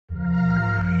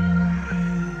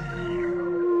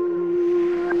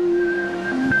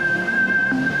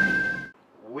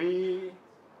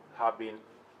been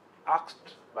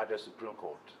asked by the Supreme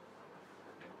Court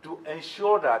to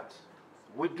ensure that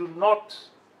we do not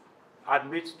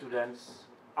admit students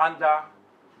under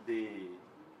the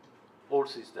old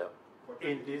system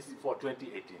in this for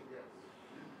 2018.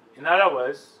 In other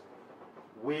words,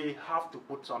 we have to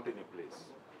put something in place,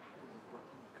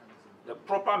 the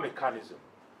proper mechanism,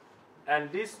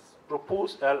 and this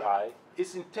proposed LI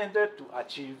is intended to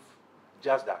achieve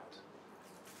just that.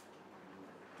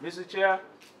 Mr. Chair,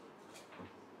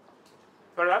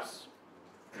 perhaps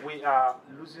we are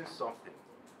losing something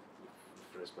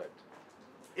with respect.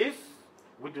 If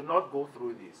we do not go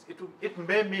through this, it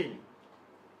may mean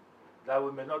that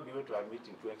we may not be able to admit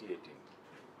in 2018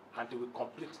 until we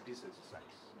complete this exercise.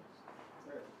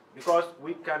 Because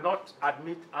we cannot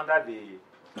admit under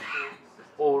the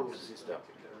old system.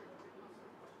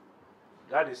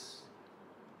 That is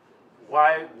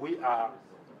why we are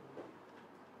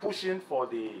pushing for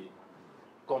the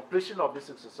completion of this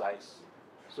exercise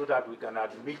so that we can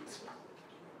admit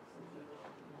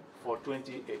for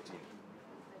 2018.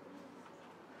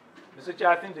 Mr. Chair,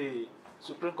 I think the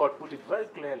Supreme Court put it very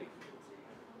clearly.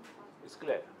 It's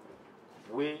clear.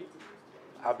 We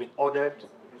have been ordered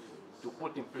to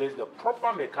put in place the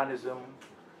proper mechanism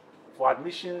for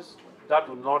admissions that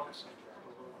will not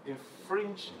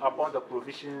infringe upon the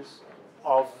provisions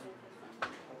of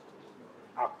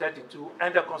Act 32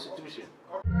 and the Constitution.